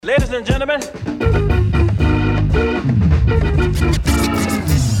Ladies and gentlemen.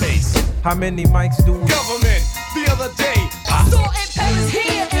 How many mics do we? Government, the other day. Salt and pepper's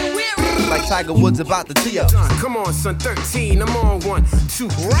here and we're like Tiger Woods about to tee up. Come on, son, 13, I'm on 1, 2.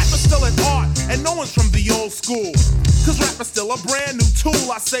 Rapper's still an art, and no one's from the old school. Cause rapper's still a brand new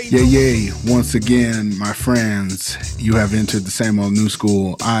tool, I say. Yay. Once again, my friends, you have entered the same old new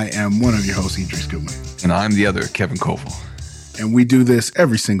school. I am one of your hosts, Idris Gilman. And I'm the other, Kevin Koval. And we do this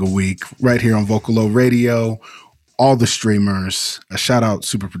every single week right here on Vocalo Radio, all the streamers. A shout out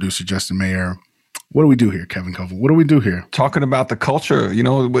super producer Justin Mayer. What do we do here, Kevin Koval? What do we do here? Talking about the culture, you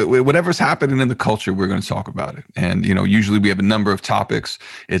know, whatever's happening in the culture, we're going to talk about it. And, you know, usually we have a number of topics.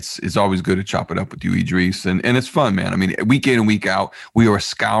 It's always good to chop it up with you, Idris. And it's fun, man. I mean, week in and week out, we are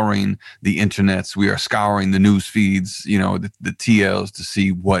scouring the internets. We are scouring the news feeds, you know, the TLs to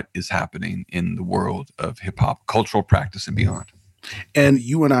see what is happening in the world of hip hop, cultural practice and beyond. And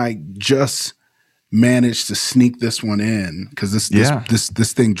you and I just managed to sneak this one in because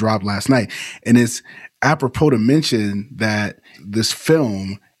this thing dropped last night, and it's apropos to mention that this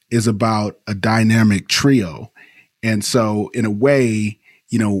film is about a dynamic trio, and so in a way,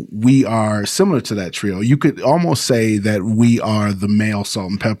 you know, we are similar to that trio. You could almost say that we are the male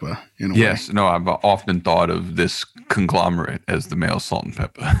Salt-N-Pepa in a way. Yes, no, I've often thought of this conglomerate as the male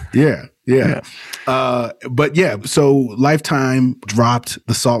Salt-N-Pepa. Yeah. But yeah, so Lifetime dropped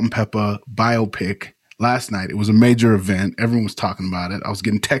the Salt-N-Pepa biopic last night. It was a major event. Everyone was talking about it. I was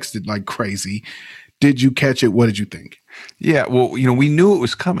getting texted like crazy. Did you catch it? What did you think? Yeah, well, you know, we knew it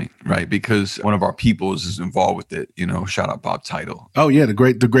was coming, right? Because one of our people is involved with it. You know, shout out Bob Title. Oh yeah, the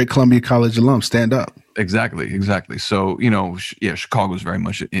great Columbia College alum. Stand up. Exactly. So, you know, Chicago was very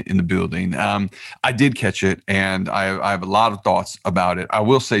much in the building. I did catch it, and I have a lot of thoughts about it. I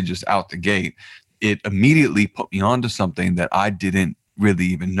will say, just out the gate, it immediately put me onto something that I didn't really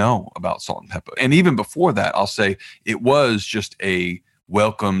even know about Salt-N-Pepa. And even before that, I'll say it was just a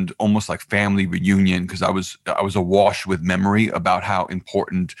welcomed, almost like family reunion, because I was awash with memory about how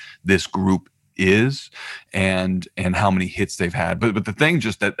important this group is and how many hits they've had. But the thing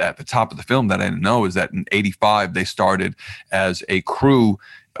just at the top of the film that I didn't know is that in '85 they started as a crew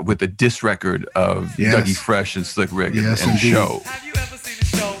with a diss record of Dougie Fresh and Slick Rick and the show. Have you ever seen a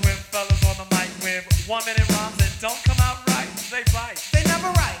show when fellas on the mic with 1 minute rhymes that don't come out right? They bite. They never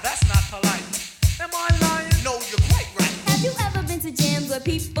write. That's not polite. Am I lying? No, you're quite right. Have you ever been to jams where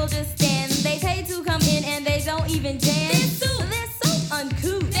people just stand? They pay to come in and they don't even jam. They're so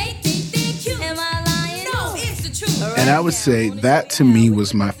uncouth. They think they're cute. Am I lying? No, it's the truth. And I would say that to me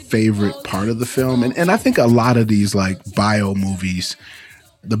was my favorite part of the film. And I think a lot of these like bio movies,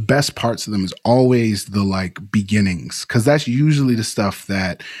 the best parts of them is always the like beginnings, because that's usually the stuff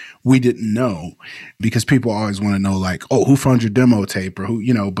that we didn't know, because people always want to know like, oh, who found your demo tape or who,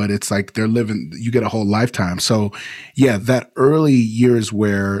 you know, but it's like they're living, you get a whole lifetime. So yeah, that early years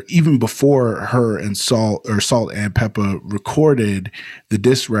where even before her and Salt-N-Pepa recorded the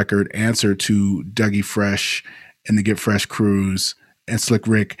diss record Answer to Dougie Fresh and the Get Fresh Crews and Slick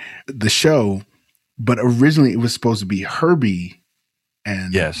Rick, the show, but originally it was supposed to be Herbie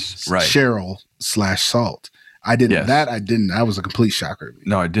and Cheryl / Salt. I didn't. That was a complete shocker to me.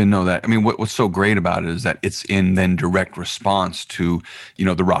 No, I didn't know that. I mean, what's so great about it is that it's in then direct response to, you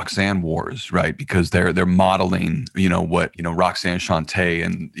know, the Roxanne Wars, right? Because they're modeling, you know, what, you know, Roxanne Shante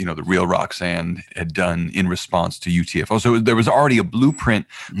and, you know, the real Roxanne had done in response to UTFO. So there was already a blueprint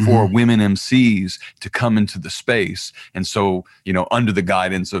for women MCs to come into the space. And so, you know, under the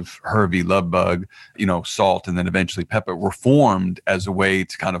guidance of Herbie, Lovebug, you know, Salt, and then eventually Peppa were formed as a way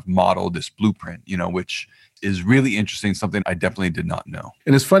to kind of model this blueprint, you know, which is really interesting, something I definitely did not know.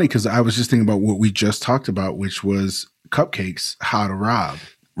 And it's funny because I was just thinking about what we just talked about, which was Cupcakes, How to Rob.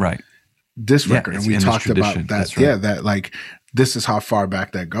 Right. This record. And we talked about that. That's right. Yeah, that like, this is how far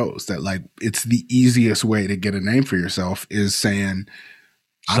back that goes. That like, it's the easiest way to get a name for yourself is saying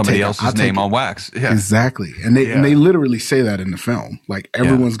somebody else's name on wax. Yeah. Exactly. And they literally say that in the film. Like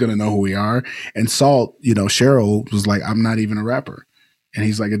everyone's going to know who we are. And Salt, you know, Cheryl was like, I'm not even a rapper. And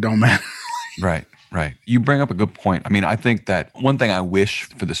he's like, it don't matter. Right. You bring up a good point. I mean, I think that one thing I wish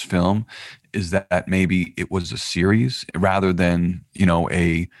for this film is that maybe it was a series rather than, you know,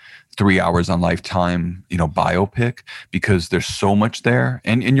 a 3 hours on Lifetime, you know, biopic, because there's so much there.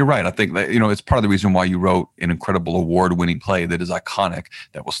 And you're right. I think that, you know, it's part of the reason why you wrote an incredible award-winning play that is iconic,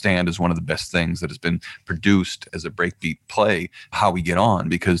 that will stand as one of the best things that has been produced as a breakbeat play, How We Get On,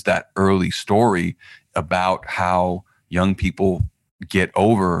 because that early story about how young people get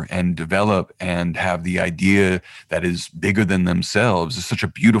over and develop and have the idea that is bigger than themselves is such a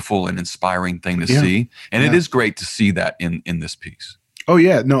beautiful and inspiring thing to see. And it is great to see that in this piece. Oh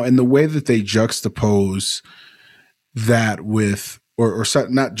yeah, no, and the way that they juxtapose that with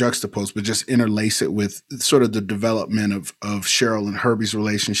not juxtapose, but just interlace it with sort of the development of Cheryl and Herbie's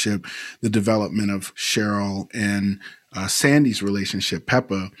relationship, the development of Cheryl and Sandy's relationship,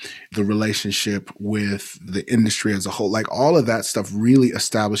 Peppa, the relationship with the industry as a whole, like all of that stuff really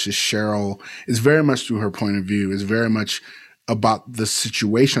establishes Cheryl is very much through her point of view, is very much about the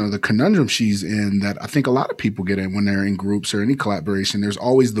situation or the conundrum she's in that I think a lot of people get in when they're in groups or any collaboration. There's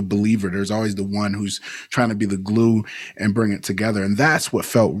always the believer. There's always the one who's trying to be the glue and bring it together. And that's what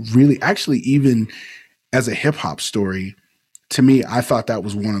felt really, actually, even as a hip hop story, to me, I thought that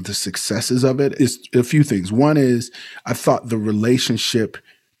was one of the successes of it. Is a few things. One is I thought the relationship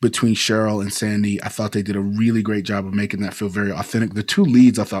between Cheryl and Sandy, I thought they did a really great job of making that feel very authentic. The two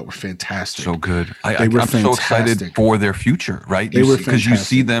leads I thought were fantastic. So good. I'm so excited for their future, right? Because you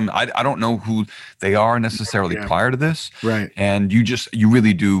see them, I don't know who they are necessarily prior to this. Right. And you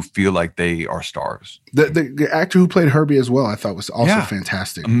really do feel like they are stars. The actor who played Herbie as well, I thought was also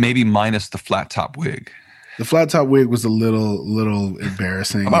fantastic. Maybe minus the flat top wig. The flat top wig was a little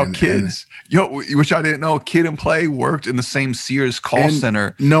embarrassing. About kids. Which I didn't know. Kid and Play worked in the same Sears call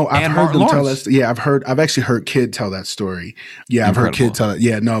center. No, I've heard them tell that. Yeah, I've actually heard Kid tell that story. Yeah, I've heard Kid tell it.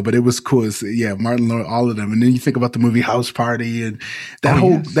 Yeah, no, but it was cool. Martin Lawrence, all of them. And then you think about the movie House Party and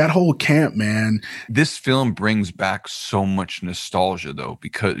that whole camp, man. This film brings back so much nostalgia though,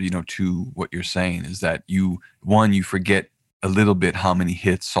 because, to what you're saying is that you forget a little bit how many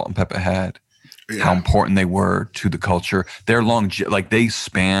hits Salt and Pepper had. Yeah. How important they were to the culture. Their they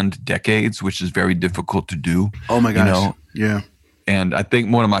spanned decades, which is very difficult to do. Oh my gosh. Yeah. And I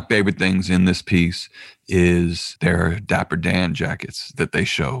think one of my favorite things in this piece is their Dapper Dan jackets that they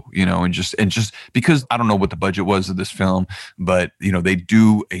show, and just because I don't know what the budget was of this film, but they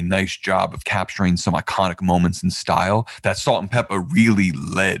do a nice job of capturing some iconic moments in style that Salt and Pepper really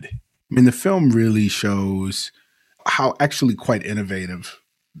led. I mean, the film really shows how actually quite innovative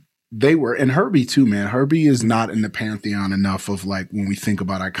they were. And Herbie too, man. Herbie is not in the pantheon enough of when we think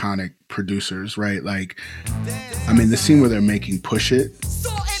about iconic producers, right? I mean, the scene where they're making Push It.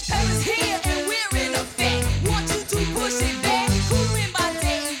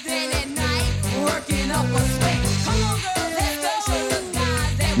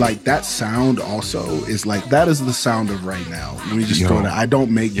 That sound also is that is the sound of right now. Let me just throw that. I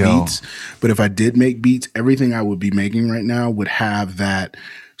don't make beats, but if I did make beats, everything I would be making right now would have that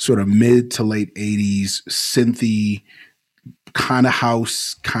sort of mid to late 80s synthy kind of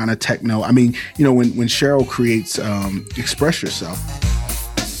house, kind of techno. I mean, when Cheryl creates Express Yourself.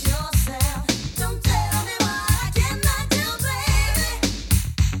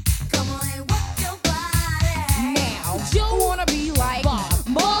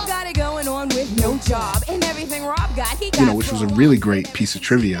 Which was a really great piece of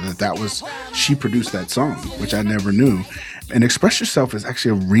trivia she produced that song, which I never knew. And Express Yourself is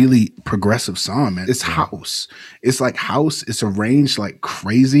actually a really progressive song, man. It's house. It's house. It's arranged like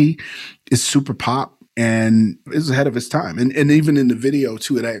crazy. It's super pop and it's ahead of its time. And even in the video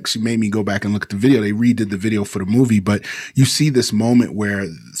too, it actually made me go back and look at the video. They redid the video for the movie, but you see this moment where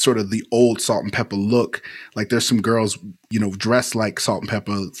sort of the old Salt and Pepper look, there's some girls, dressed like Salt and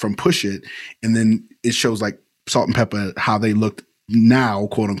Pepper from Push It. And then it shows Salt and Pepper, how they looked now,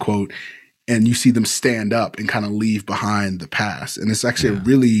 quote unquote, and you see them stand up and kind of leave behind the past. And it's actually a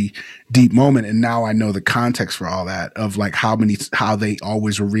really deep moment. And now I know the context for all that of how they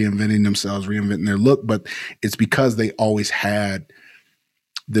always were reinventing themselves, reinventing their look. But it's because they always had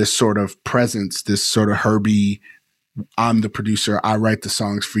this sort of presence, this sort of Herbie, I'm the producer, I write the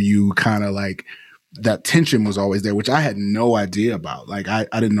songs for you, kind of that tension was always there, which I had no idea about. I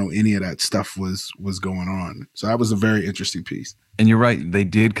didn't know any of that stuff was going on. So that was a very interesting piece. And you're right. They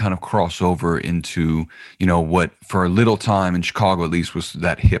did kind of cross over into, what for a little time in Chicago, at least, was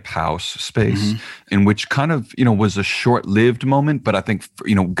that hip house space, in which kind of, was a short-lived moment, but I think,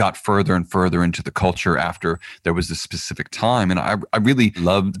 got further and further into the culture after there was this specific time. And I really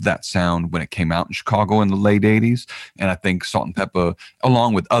loved that sound when it came out in Chicago in the late 80s. And I think Salt and Pepper,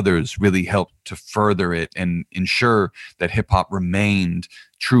 along with others, really helped to further it and ensure that hip hop remained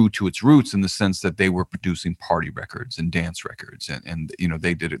true to its roots in the sense that they were producing party records and dance records. And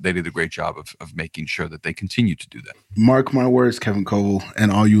they did a great job of making sure that they continue to do that. Mark my words, Kevin Coble,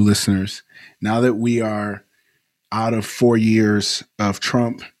 and all you listeners, now that we are out of 4 years of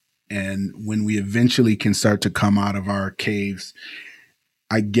Trump and when we eventually can start to come out of our caves,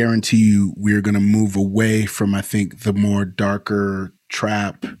 I guarantee you we're going to move away from, I think, the more darker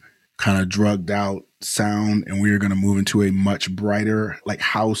trap, kind of drugged out sound, and we are going to move into a much brighter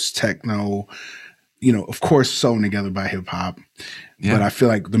house techno of course, sewn together by hip hop. Yeah. But I feel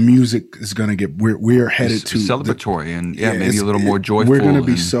like the music is going to get, we're headed to celebratory and maybe a little more joyful. We're going to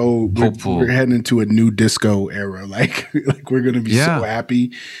be so hopeful. We're heading into a new disco era. Like we're going to be so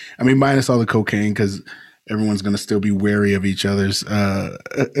happy. I mean, minus all the cocaine, because everyone's going to still be wary of each other's,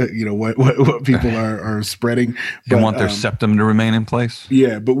 what people are spreading. They want their septum to remain in place.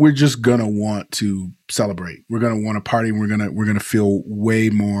 Yeah, but we're just going to want to celebrate. We're going to want to party, and we're going to feel way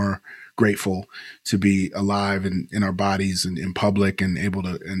more grateful to be alive in our bodies and in public and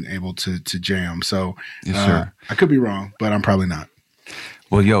able to jam. So yes, sir. I could be wrong, but I'm probably not.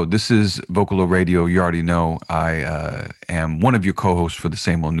 Well, this is Vocalo Radio. You already know I am one of your co-hosts for the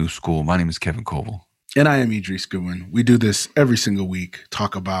Same Old New School. My name is Kevin Coval. And I am Idris Goodwin. We do this every single week,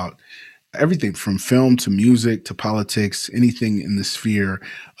 talk about everything from film to music to politics, anything in the sphere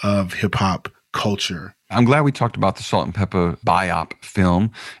of hip hop culture. I'm glad we talked about the Salt and Pepper Biop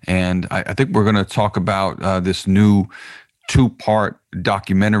film. And I think we're going to talk about this new 2-part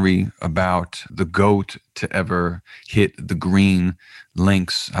documentary about the GOAT to ever hit the green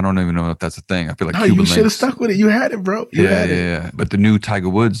links. I don't even know if that's a thing. I feel like Cuban you should have links. stuck with it. You had it, bro. Yeah. But the new Tiger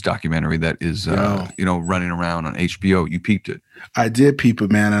Woods documentary that is, running around on HBO, you peeped it. I did peep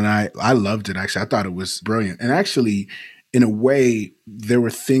it, man. And I loved it, actually. I thought it was brilliant. And actually, in a way, there were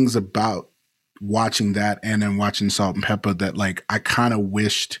things about watching that and then watching Salt and Pepper that, like, I kind of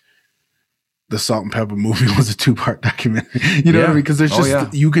wished the Salt and Pepper movie was a 2-part documentary. You know what I mean? Because there's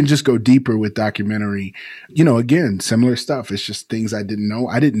just, you can just go deeper with documentary. Again, similar stuff. It's just things I didn't know.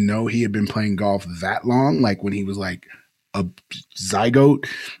 I didn't know he had been playing golf that long, like when he was like a zygote.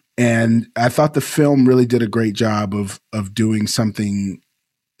 And I thought the film really did a great job of doing something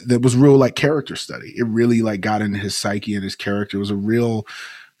that was real, like, character study. It really, like, got into his psyche and his character. It was a real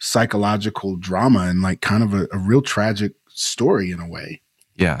psychological drama and, like, kind of a real tragic story in a way.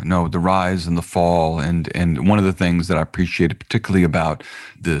 Yeah, no, the rise and the fall. And one of the things that I appreciated particularly about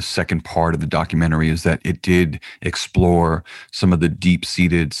the second part of the documentary is that it did explore some of the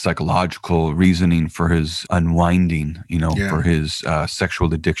deep-seated psychological reasoning for his unwinding, for his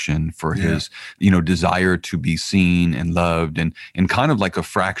sexual addiction, for his, desire to be seen and loved, and kind of like a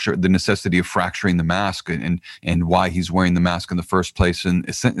fracture, the necessity of fracturing the mask and why he's wearing the mask in the first place. And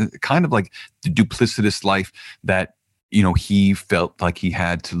it's kind of like the duplicitous life that he felt like he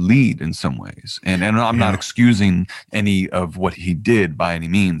had to lead in some ways. And I'm not excusing any of what he did by any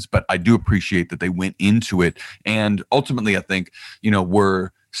means, but I do appreciate that they went into it. And ultimately, I think, we're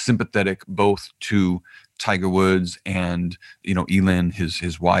sympathetic both to Tiger Woods and, Elin,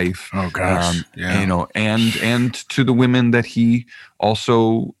 his wife. Oh gosh. And to the women that he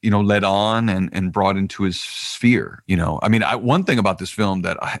also, led on and brought into his sphere. I mean, one thing about this film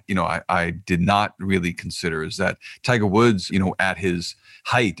that I did not really consider is that Tiger Woods, at his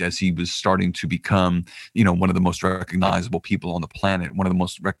height, as he was starting to become, one of the most recognizable people on the planet, one of the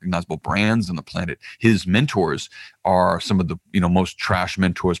most recognizable brands on the planet, his mentors are some of the, most trash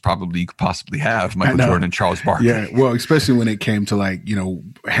mentors probably you could possibly have, Michael Jordan and Charles Barkley. Yeah, well, especially when it came to, like,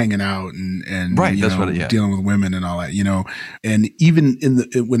 hanging out and right, dealing with women and all that, and even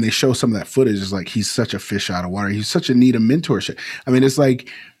when they show some of that footage, it's like he's such a fish out of water. He's such a need of mentorship. I mean, it's like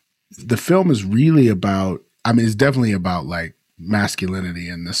the film is really about, it's definitely about, like, masculinity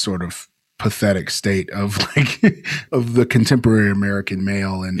and this sort of pathetic state of, like, of the contemporary American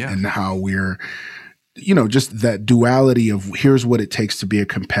male and how we're, just that duality of here's what it takes to be a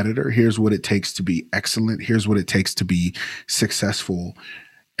competitor. Here's what it takes to be excellent. Here's what it takes to be successful.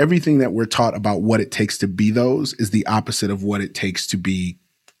 Everything that we're taught about what it takes to be those is the opposite of what it takes to be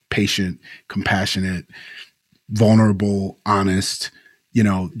patient, compassionate, vulnerable, honest.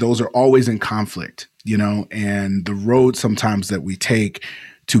 Those are always in conflict, and the road sometimes that we take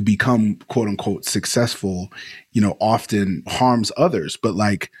to become quote unquote successful, often harms others. But,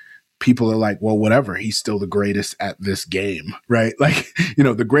 like, people are like, well, whatever, he's still the greatest at this game, right? Like,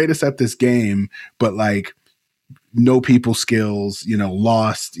 the greatest at this game, but, like, no people skills,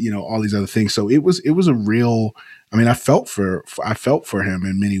 lost, all these other things. So it was a real, I felt for him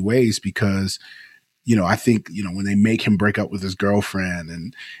in many ways because, I think, when they make him break up with his girlfriend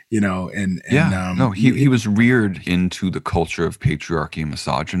and, he was reared into the culture of patriarchy and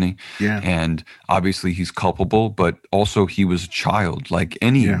misogyny. Yeah. And obviously he's culpable, but also he was a child like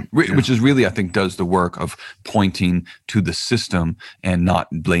any, which is really, I think, does the work of pointing to the system and not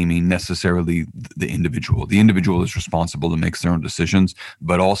blaming necessarily the individual. The individual is responsible and makes their own decisions,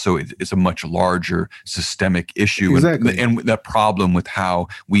 but also it's a much larger systemic issue. Exactly. And that problem with how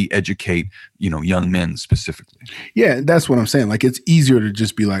we educate young men specifically. Yeah, that's what I'm saying. Like, it's easier to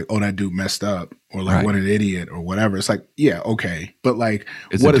just be like, oh, that dude messed up, or like, Right. what an idiot, or whatever. It's like, yeah, okay. But like,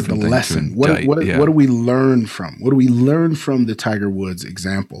 It's what a is the different thing to lesson? What indict, do we learn from? What do we learn from the Tiger Woods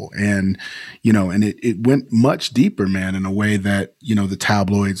example? And, and it went much deeper, man, in a way that, the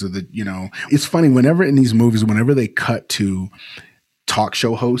tabloids or it's funny whenever in these movies, whenever they cut to talk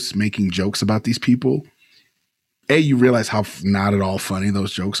show hosts making jokes about these people, you realize how not at all funny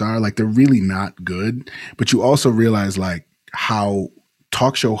those jokes are. Like, they're really not good. But you also realize like how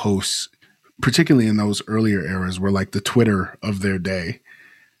talk show hosts, particularly in those earlier eras, were like the Twitter of their day.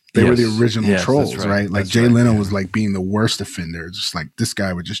 They were the original trolls, that's right? Like That's Jay right, Leno yeah. was like being the worst offender. Just like this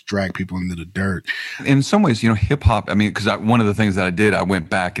guy would just drag people into the dirt. In some ways, hip hop, I mean, because one of the things that I did, I went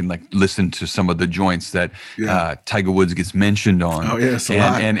back and like listened to some of the joints that Tiger Woods gets mentioned on. Oh, yeah, it's a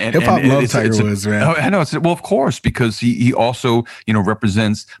lot. And Hip hop loves Tiger Woods, man. Oh, I know. Well, of course, because he also,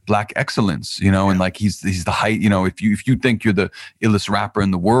 represents Black excellence, and like he's the height, if you think you're the illest rapper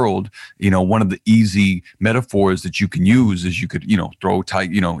in the world, one of the easy metaphors that you can use is you could, throw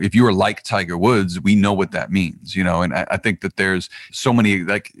Tiger, if you were like Tiger Woods, we know what that means, and I think that there's so many,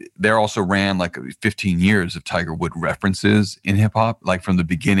 like there also ran like 15 years of Tiger Wood references in hip hop, like from the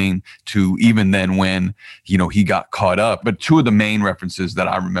beginning to even then when, he got caught up. But two of the main references that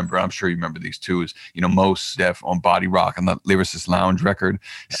I remember, I'm sure you remember these two, is, Mos Def on Body Rock on the Lyricist Lounge record.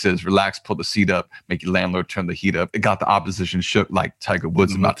 He says, relax, pull the seat up, make your landlord turn the heat up. It got the opposition shook like Tiger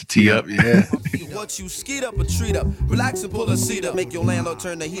Woods about to tee up. Yeah. What you skeet up or treat up, relax and pull a seat up, make your landlord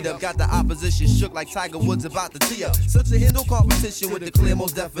turn the heat up, got the opposition shook like Tiger Woods about to tee up. Such a handle competition with the clear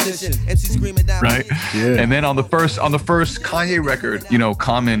most definition. MC screaming down. Right. Yeah. And then on the first Kanye record,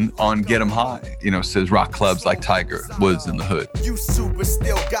 Common on Get 'Em High, says rock clubs like Tiger Woods in the hood. You super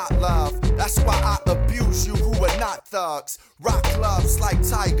still got love. That's why I abuse you who are not thugs. Rock clubs like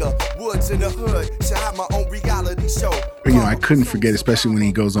Tiger Woods in the hood. Should have my own reality show. I couldn't forget, especially when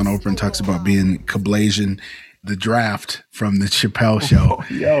he goes on Oprah and talks about being Kablasian, the draft from the Chappelle show.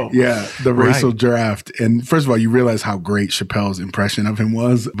 Yeah, the racial draft. And first of all, you realize how great Chappelle's impression of him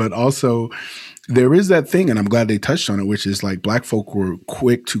was, but also there is that thing, and I'm glad they touched on it, which is like Black folk were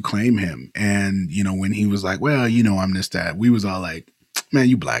quick to claim him. And, when he was like, well, I'm this, that, we was all like, man,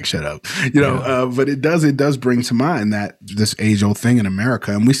 you Black, shut up. But it does bring to mind that this age old thing in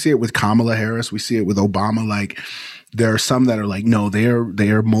America. And we see it with Kamala Harris. We see it with Obama. Like, there are some that are like, no, they are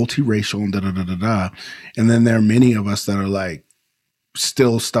multiracial and da-da-da-da-da. And then there are many of us that are like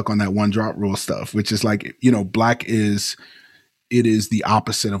still stuck on that one drop rule stuff, which is like, Black is the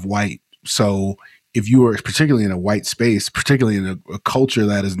opposite of white. So if you are particularly in a white space, particularly in a culture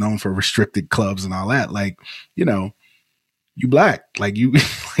that is known for restricted clubs and all that, like, you Black, like you,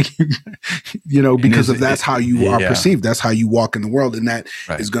 because that's how you are perceived. That's how you walk in the world. And that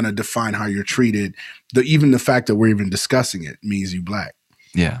is going to define how you're treated. Even the fact that we're even discussing it means you Black.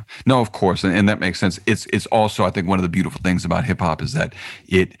 Yeah, no, of course. And that makes sense. It's also, I think one of the beautiful things about hip hop is that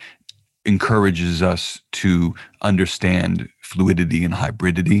it encourages us to understand fluidity and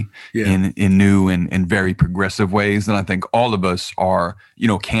hybridity in new and very progressive ways. And I think all of us are,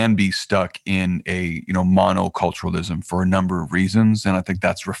 can be stuck in a, monoculturalism for a number of reasons. And I think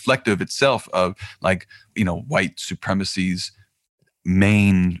that's reflective itself of like, white supremacy's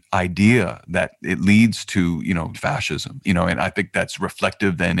main idea that it leads to, fascism, and I think that's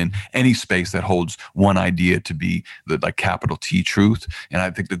reflective then in any space that holds one idea to be the like capital T truth. And I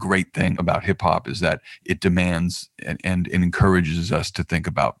think the great thing about hip hop is that it demands and encourages us to think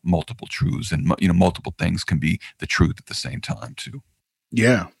about multiple truths, and, multiple things can be the truth at the same time too.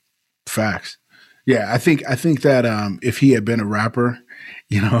 Yeah. Facts. Yeah. I think that, if he had been a rapper,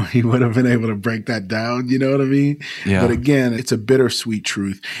 he would have been able to break that down. You know what I mean? Yeah. But again, it's a bittersweet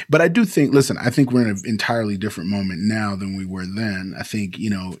truth. But I do think, I think we're in an entirely different moment now than we were then. I think,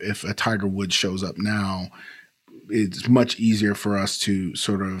 if a Tiger Woods shows up now, it's much easier for us to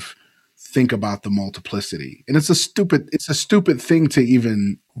sort of think about the multiplicity. And it's a stupid thing to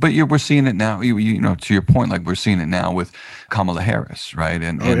even. But we're seeing it now, to your point, like we're seeing it now with Kamala Harris, right?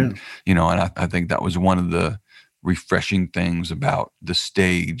 And I think that was one of the refreshing things about the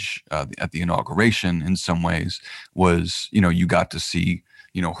stage at the inauguration in some ways was, you got to see,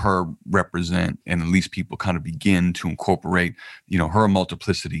 her represent, and at least people kind of begin to incorporate, her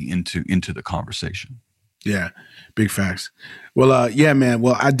multiplicity into the conversation. Yeah, big facts. Well, yeah, man.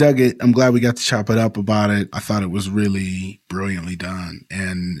 Well, I dug it. I'm glad we got to chop it up about it. I thought it was really brilliantly done.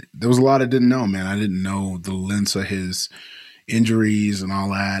 And there was a lot I didn't know, man. I didn't know the lengths of his injuries and all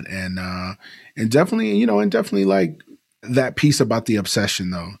that. And definitely like that piece about the obsession,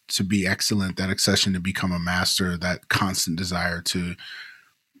 though, to be excellent, that obsession to become a master, that constant desire to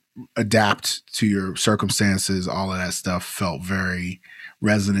adapt to your circumstances, all of that stuff felt very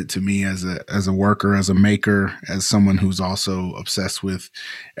resonant to me as a worker, as a maker, as someone who's also obsessed with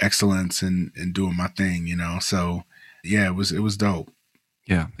excellence and doing my thing, you know? So yeah, it was dope.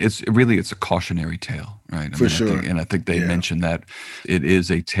 Yeah, it's a cautionary tale, right? For sure. I think they mentioned that it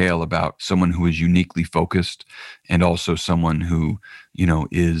is a tale about someone who is uniquely focused and also someone who, you know,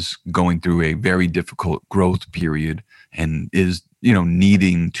 is going through a very difficult growth period and is, you know,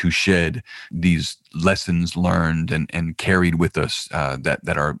 needing to shed these lessons learned and carried with us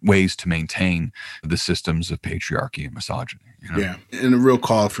that are ways to maintain the systems of patriarchy and misogyny. You know? Yeah, and a real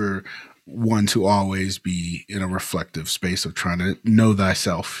call for one to always be in a reflective space of trying to know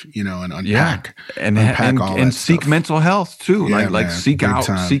thyself, you know, and unpack, and seek mental health too. Yeah, like seek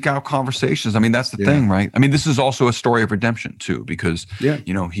out conversations. I mean, that's the thing, right? I mean, this is also a story of redemption too, because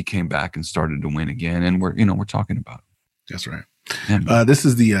you know, he came back and started to win again, and we're talking about it. That's right. This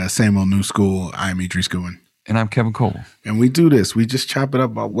is the Same Old New School. I'm Idris Goodwin. And I'm Kevin Cole. And we do this. We just chop it up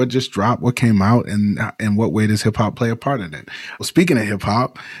about what just dropped, what came out, and what way does hip hop play a part in it. Well, speaking of hip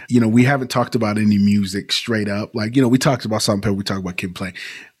hop, you know, we haven't talked about any music straight up. Like, you know, we talked about something, we talked about Kid Play,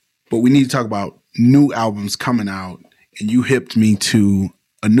 but we need to talk about new albums coming out. And you hipped me to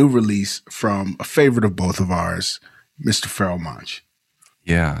a new release from a favorite of both of ours, Mr. Pharoahe Monch.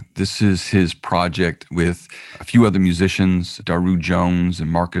 Yeah, this is his project with a few other musicians, Daru Jones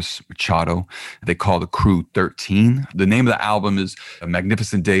and Marcus Machado. They call the crew 13. The name of the album is A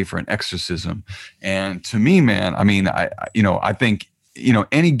Magnificent Day for an Exorcism. And to me, man, I mean, I think, you know,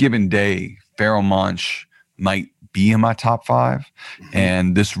 any given day, Pharoahe Monch might be in my top 5. Mm-hmm.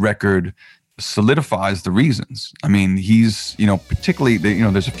 And this record solidifies the reasons. I mean, he's, you know, particularly, you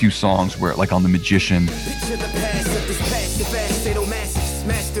know, there's a few songs where, like on The Magician,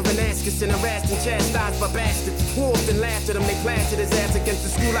 and harassed and chastised by bastards who often laughed at him. They plastered his ass against the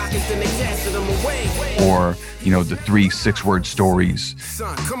school lockers, then they casted him away. Or, you know, the 3 6-word stories.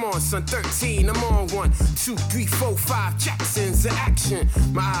 Son, come on, son, 13, I'm on 1, 2, 3, 4, 5 Jacksons in action.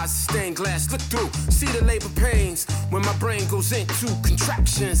 My eyes stained glass, look through, see the labor pains when my brain goes into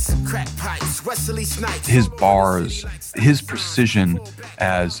contractions. Crack pipes, Wesley Snipes. His bars, his precision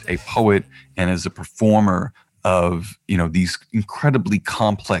as a poet and as a performer of, you know, these incredibly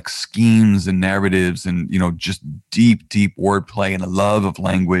complex schemes and narratives and, you know, just deep wordplay and a love of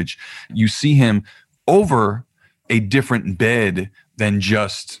language. You see him over a different bed than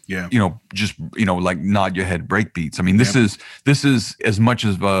just, you know, like nod your head break beats. I mean, this is as much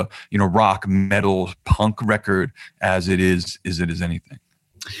of a, you know, rock, metal, punk record as it is anything.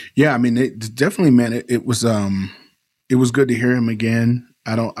 Yeah. I mean, it definitely, man, it was good to hear him again.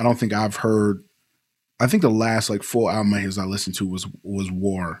 I don't think I've heard, I think the last like full album of his I listened to was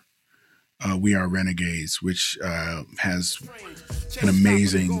War, We Are Renegades, which has an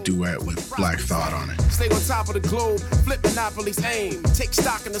amazing duet with Black Thought on it. Stay on top of the globe, flip monopolies, aim, take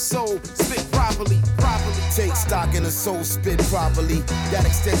stock in the soul, spit properly. Take stock in the soul, spit properly. That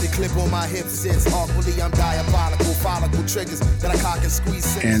extended clip on my hip sits awkwardly. I'm diabolical, follicle triggers that I cock and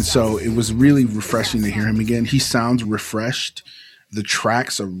squeeze. And so it was really refreshing to hear him again. He sounds refreshed. The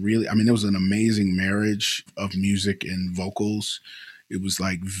tracks are really, I mean, it was an amazing marriage of music and vocals. It was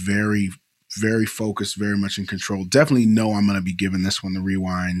like very, very focused, very much in control. Definitely know I'm going to be giving this one the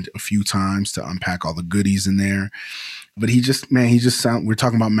rewind a few times to unpack all the goodies in there. But he just sounds, we're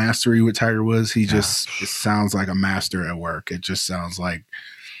talking about mastery with Tiger Woods. It sounds like a master at work. It just sounds like,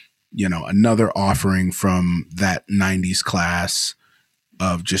 you know, another offering from that 90s class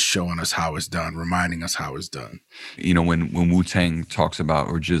of just showing us how it's done, reminding us how it's done. You know, when Wu-Tang talks about,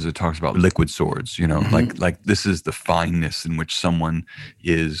 or GZA talks about liquid swords, you know, like this is the fineness in which someone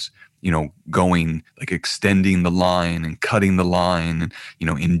is, you know, going, like extending the line and cutting the line, and, you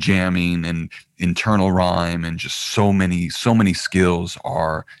know, in jamming and internal rhyme, and just so many skills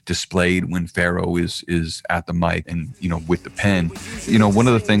are displayed when Pharoahe is at the mic and, you know, with the pen. You know, one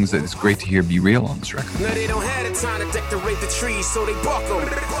of the things that is great to hear B-Real on this record. Now they don't have the time to decorate the trees, so they buck 'em.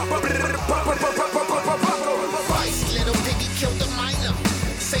 Little piggy killed the miner.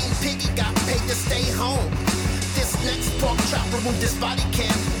 Same piggy got paid to stay home. This next pork chop removed his body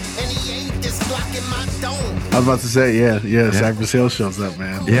cam. And he aimed this Glock in my dome. I was about to say, Cypress Hill shows up,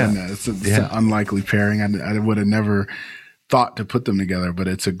 man. Yeah. And, it's an unlikely pairing. I would have never thought to put them together, but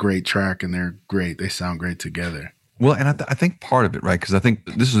it's a great track and they're great. They sound great together. Well, and I think part of it, right? Because I think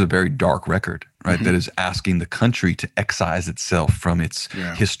this is a very dark record, right? Mm-hmm. That is asking the country to excise itself from its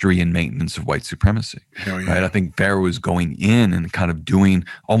history and maintenance of white supremacy, right? I think Pharoah is going in and kind of doing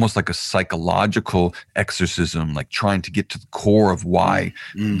almost like a psychological exorcism, like trying to get to the core of why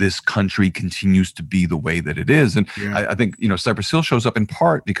this country continues to be the way that it is. And I think, Cypress Hill shows up in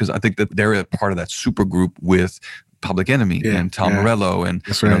part because I think that they're a part of that super group with Public Enemy and Tom Morello and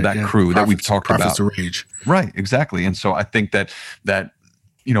that crew that we've talked about. Prophets of Rage. Right, exactly. And so I think that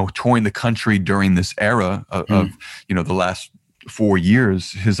touring the country during this era of the last 4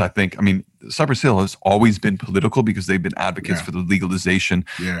 years Cypress Hill has always been political because they've been advocates for the legalization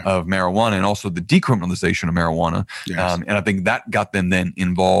of marijuana and also the decriminalization of marijuana. And I think that got them then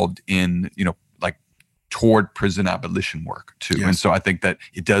involved in, toward prison abolition work too. And so I think that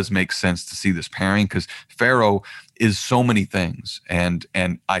it does make sense to see this pairing because Pharoah is so many things. And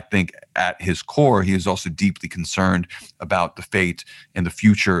I think at his core, he is also deeply concerned about the fate and the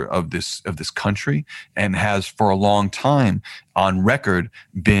future of this country and has for a long time on record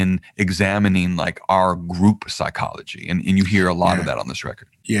been examining like our group psychology. And you hear a lot of that on this record.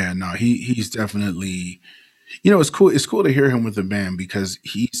 Yeah, no, he's definitely, it's cool. It's cool to hear him with the band because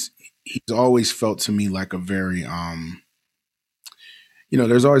he's always felt to me like a very,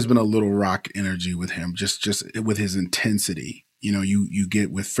 there's always been a little rock energy with him, just with his intensity. You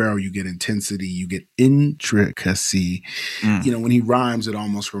get with Pharoah, you get intensity, you get intricacy. When he rhymes, it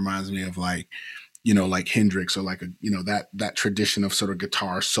almost reminds me of like Hendrix or like that tradition of sort of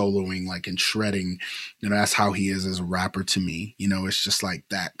guitar soloing, like and shredding. That's how he is as a rapper to me. It's just like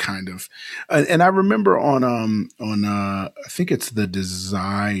that kind of. And I remember on I think it's the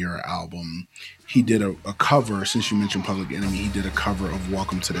Desire album, he did a cover. Since you mentioned Public Enemy, he did a cover of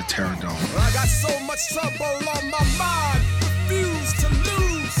Welcome to the Terror Dome. I got so much trouble on my mind, refuse to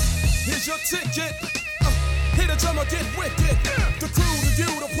lose. Here's your ticket. Hit a drummer, get wicked. The crew to you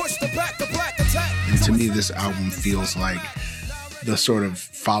to push the back, the black attack. And to me, this album feels like the sort of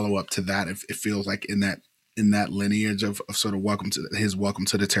follow up to that. It feels like in that lineage of sort of Welcome to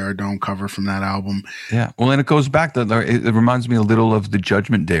the Terror Dome cover from that album. Yeah. Well, and it goes back to, it reminds me a little of the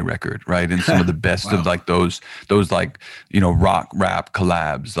Judgment Day record, right? And some of the best of like those like, rock rap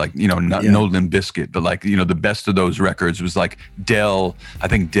collabs, like, no Limp Bizkit, but like, the best of those records was like Dell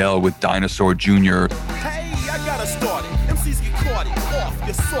with Dinosaur Jr. Hey, I got to start it. MCs get caught it off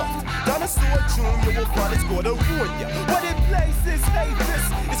your soft. Dinosaur Jr. will find it's going to ruin you. What it places, hey, this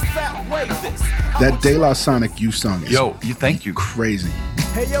is fat way this. That De La Sonic Youth song is thank you. Crazy.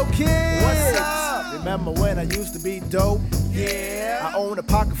 Hey, yo, kids. What's up? Remember when I used to be dope? Yeah. I own a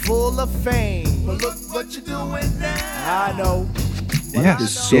pocket full of fame. But look what you're doing now. I know.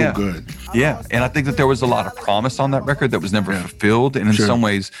 It's so good. Yeah, and I think that there was a lot of promise on that record that was never fulfilled. And in some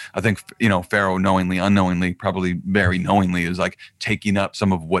ways, I think, Pharoah knowingly, unknowingly, probably very knowingly is like taking up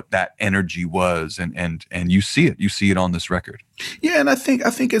some of what that energy was. And you see it. You see it on this record. Yeah, and I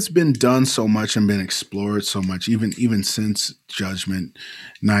think it's been done so much and been explored so much, even since Judgment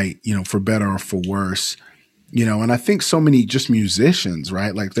Night, for better or for worse. And I think so many just musicians,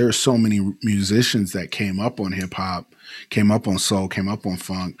 right? Like there are so many musicians that came up on hip hop, came up on soul, came up on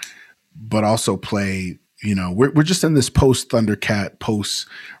funk, but also play, we're just in this post Thundercat, post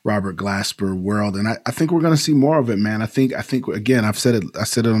Robert Glasper world. And I think we're going to see more of it, man. I think again, I said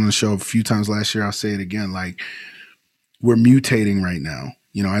it on the show a few times last year. I'll say it again. Like we're mutating right now,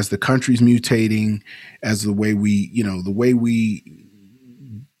 as the country's mutating, as the way we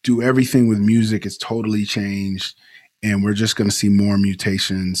do everything with music is totally changed, and we're just going to see more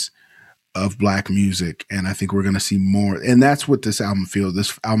mutations of Black music, and I think we're going to see more, and that's what this album feels.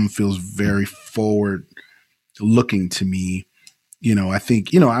 This album feels very forward-looking to me. I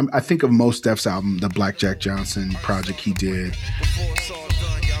think I think of Mos Def's album, the Black Jack Johnson project he did. Before it's all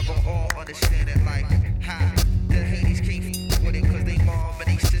done, y'all gon' all understand it like how the Hades can't f with it 'cause they mom and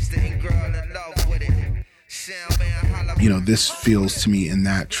they sister and girl in love with it. Sound man, holla. This feels to me in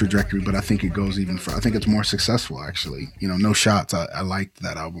that trajectory, but I think it goes even further. I think it's more successful, actually. No Shots. I liked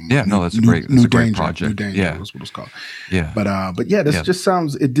that album. Yeah, no, that's great. It's a great project. New Danger was what it's called. Yeah. But yeah, this just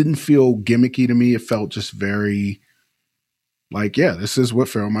sounds, it didn't feel gimmicky to me. It felt just very like, this is what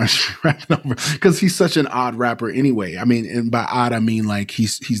Pharoah might be rapping over, because he's such an odd rapper anyway. I mean, and by odd, I mean like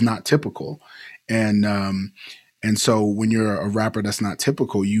he's not typical. And so when you're a rapper that's not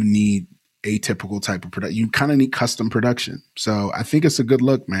typical, you need atypical type of production. You kind of need custom production. So I think it's a good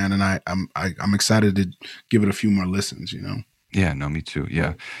look, man. And I'm excited to give it a few more listens, Yeah, no, me too.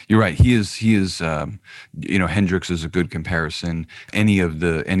 Yeah, you're right. He is. Hendrix is a good comparison. Any of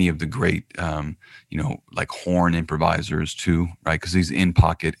the great, like horn improvisers too, right? Because he's in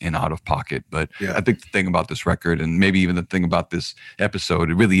pocket and out of pocket. But I think the thing about this record, and maybe even the thing about this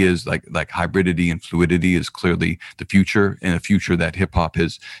episode, it really is like hybridity and fluidity is clearly the future, and a future that hip hop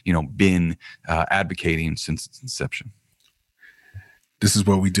has, been advocating since its inception. This is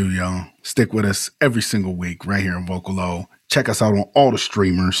what we do, y'all. Stick with us every single week right here on Vocalo. Check us out on all the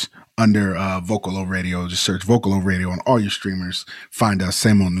streamers under Vocalo Radio. Just search Vocalo Radio on all your streamers. Find us,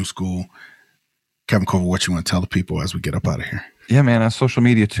 Same Old New School. Kevin Cover, what you want to tell the people as we get up out of here? Yeah, man, on social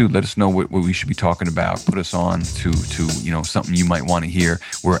media too. Let us know what we should be talking about. Put us on to something you might want to hear.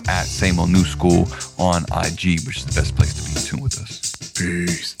 We're at Same Old New School on IG, which is the best place to be in tune with us.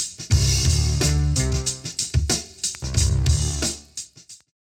 Peace.